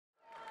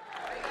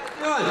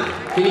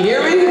Can you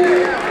hear me?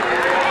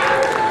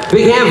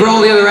 Big hand for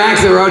all the other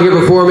acts that were out here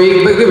before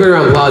me. Give me a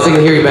round of applause. I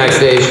can hear you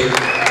backstage.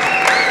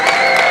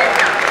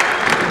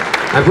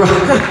 I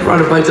brought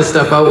a bunch of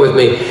stuff out with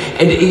me.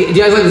 And do you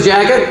guys like the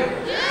jacket?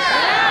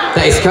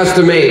 Yeah. It's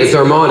custom made. It's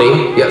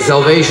Armani. Yeah,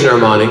 Salvation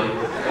Armani.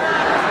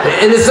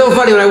 And it's so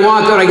funny when I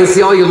walk out, I can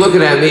see all you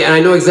looking at me, and I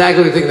know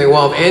exactly what you're thinking.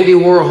 Well, if Andy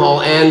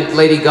Warhol and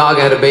Lady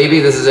Gaga had a baby,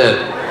 this is it.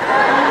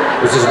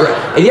 Which is great.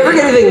 And you ever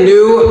get anything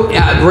new,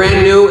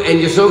 brand new, and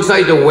you're so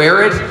excited to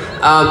wear it,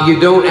 you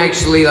don't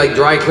actually like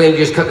dry clean, you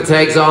just cut the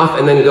tags off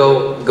and then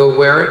go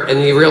wear it,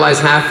 and you realize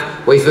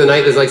halfway through the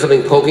night there's like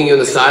something poking you in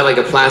the side, like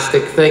a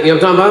plastic thing. You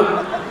know what I'm talking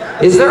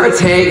about? Is there a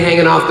tag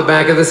hanging off the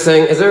back of this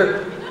thing? Is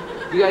there?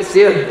 You guys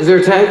see it? Is there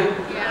a tag?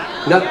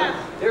 Yeah. No,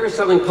 there is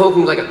something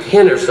poking like a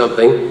pin or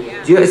something.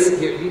 Yeah. Do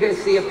you guys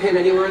see a pin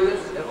anywhere in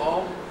this at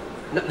all?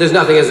 No, there's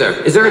nothing, is there?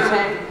 Is there a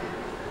tag?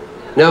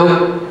 No?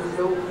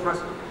 So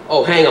frustrating.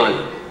 Oh, hang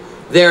on.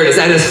 There it is.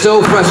 That is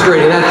so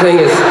frustrating. That thing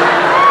is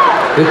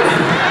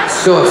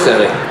so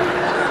upsetting.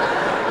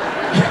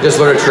 Just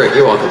learn a trick.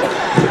 You're welcome.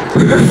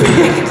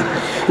 Perfect.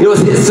 You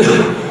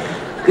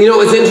know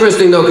what's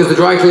interesting though, because the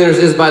dry cleaners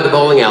is by the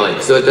bowling alley,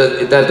 so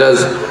that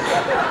does.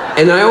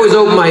 And I always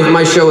open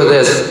my show with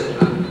this.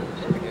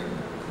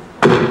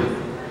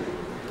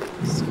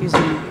 Excuse me.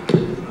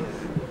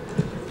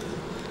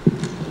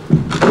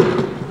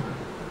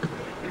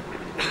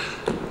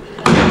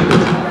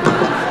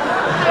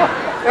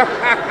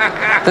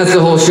 That's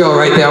the whole show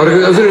right there. I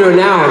was going to do an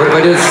hour, but if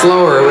I did it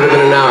slower, it would have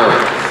been an hour.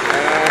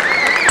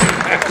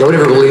 Nobody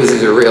ever believes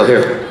these are real.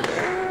 Here,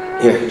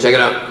 check it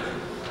out.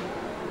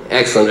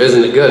 Excellent.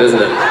 Isn't it good,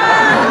 isn't it?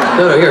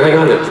 No, here, hang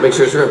on to it to make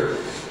sure it's real.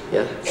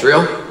 Yeah, it's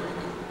real?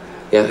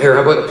 Yeah, here,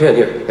 how about the pin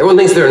here? Everyone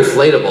thinks they're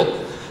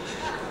inflatable.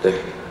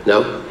 There.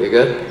 No? You're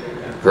good?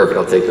 Perfect,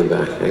 I'll take them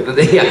back.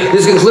 Yeah,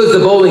 this concludes the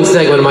bowling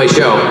segment of my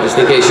show, just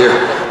in case you're,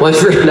 well,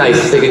 it's really nice,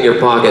 stick it in your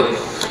pocket.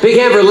 Big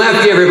hand for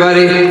Lefty,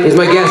 everybody. He's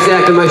my guest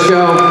act on my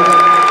show.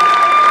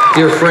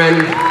 Dear friend.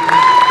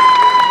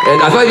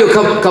 And I thought I'd do a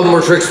couple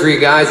more tricks for you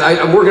guys.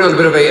 I'm working on a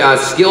bit of a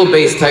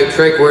skill-based type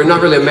trick where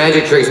not really a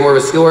magic trick, it's more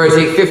of a skill where I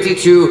take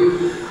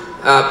 52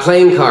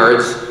 playing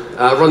cards,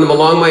 run them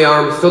along my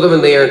arm, throw them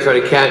in the air and try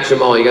to catch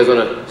them all. You guys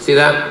want to see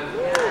that?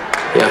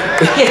 Yeah.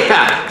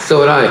 Yeah, so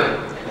would I.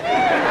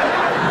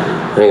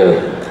 Hang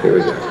on, here we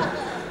go.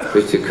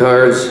 52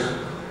 cards,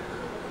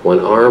 one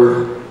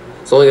arm.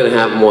 It's only going to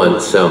happen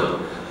once, so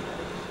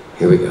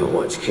here we go.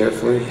 Watch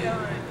carefully.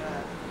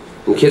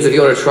 And kids, if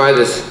you want to try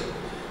this,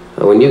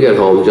 when you get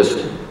home, just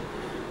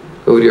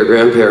go to your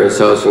grandparents'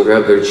 house and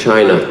grab their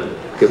china.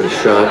 Give it a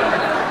shot.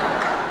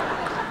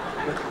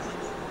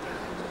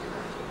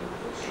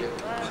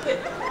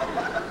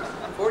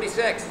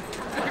 46.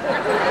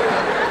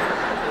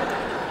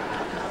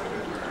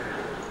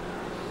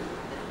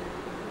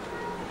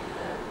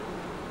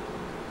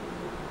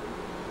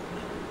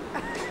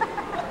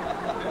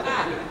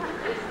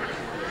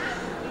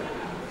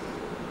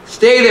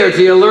 Stay there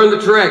till you learn the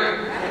trick.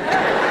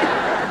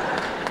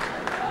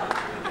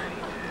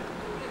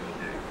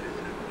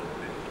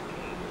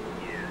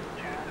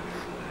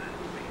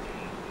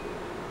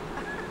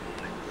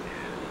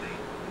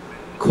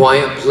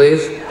 Quiet,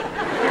 please.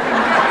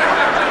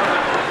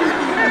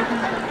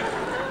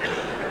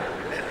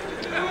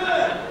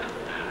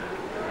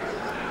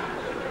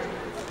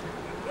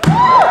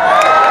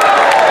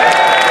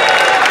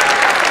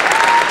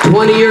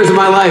 Years of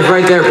my life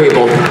right there,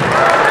 people.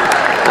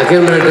 I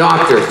could have been a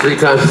doctor 3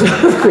 times.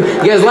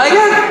 You guys like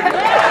it?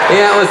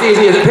 Yeah, well, it's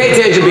easy. Pay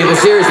attention, people.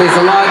 Seriously, it's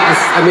a lot.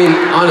 I mean,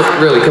 honest,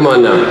 really, come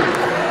on now.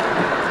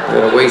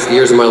 I'm gonna waste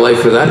years of my life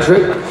for that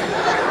trick.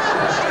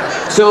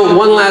 So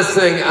one last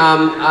thing.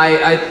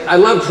 I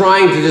love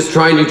trying to just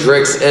try new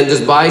tricks and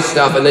just buy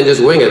stuff and then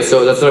just wing it.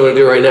 So that's what I'm gonna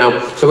do right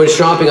now. So I went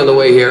shopping on the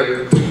way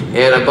here,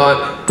 and I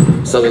bought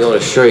something I want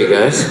to show you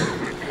guys.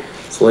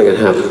 It's only gonna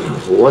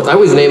happen once. I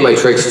always name my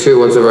tricks too,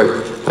 once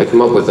ever I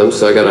come up with them.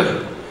 So I got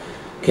a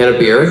can of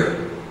beer.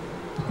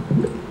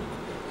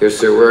 Here's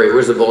Sir,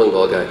 where's the bowling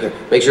ball guy? Here.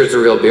 Make sure it's a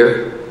real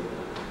beer.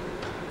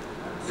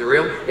 Is it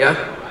real? Yeah?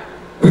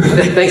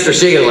 Thanks for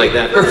shaking it like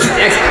that.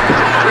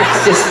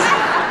 It's just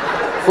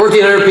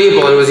 1,400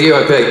 people and it was you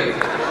I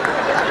picked.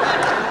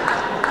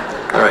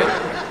 All right,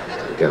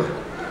 here we go.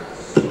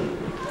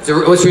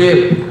 So, what's your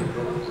name?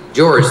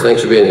 George,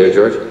 thanks for being here,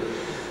 George.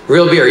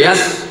 Real beer,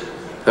 yes?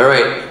 All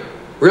right.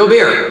 Real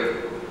beer.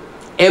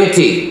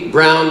 Empty,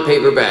 brown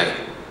paper bag.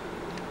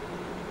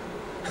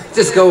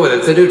 Just go with it.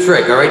 It's a new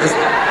trick, all right?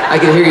 I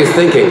can hear you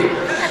thinking.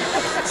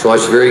 So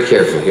watch very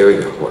carefully. Here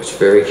we go. Watch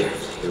very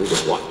carefully. Here we go.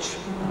 Watch.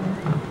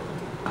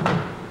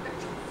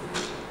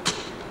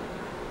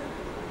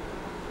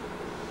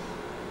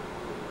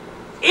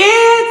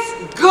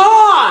 It's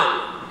gone!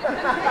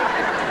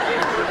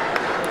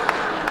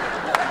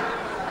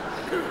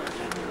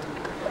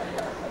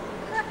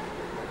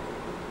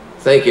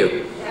 Thank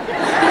you.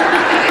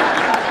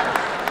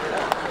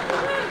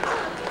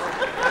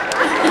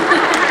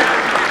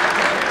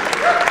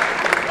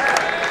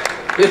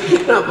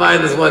 You're not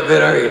buying this one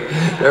bit, are you?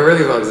 No,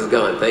 really, folks, it's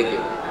gone. Thank you.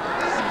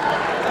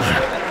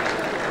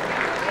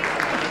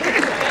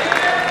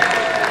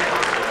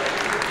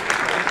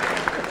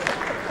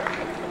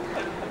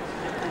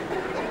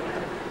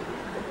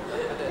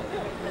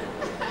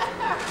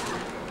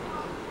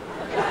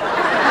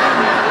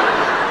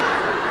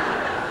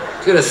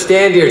 Just gonna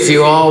stand here till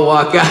you all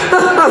walk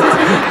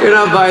out. You're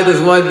not buying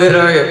this 1 bit,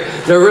 are you?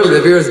 No, really,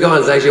 the beer's gone.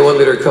 It's actually 1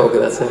 liter of Coke,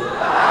 and that's it.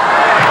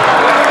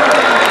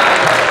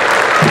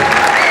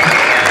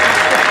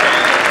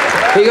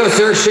 Here you go,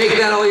 sir. Shake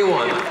that all you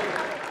want.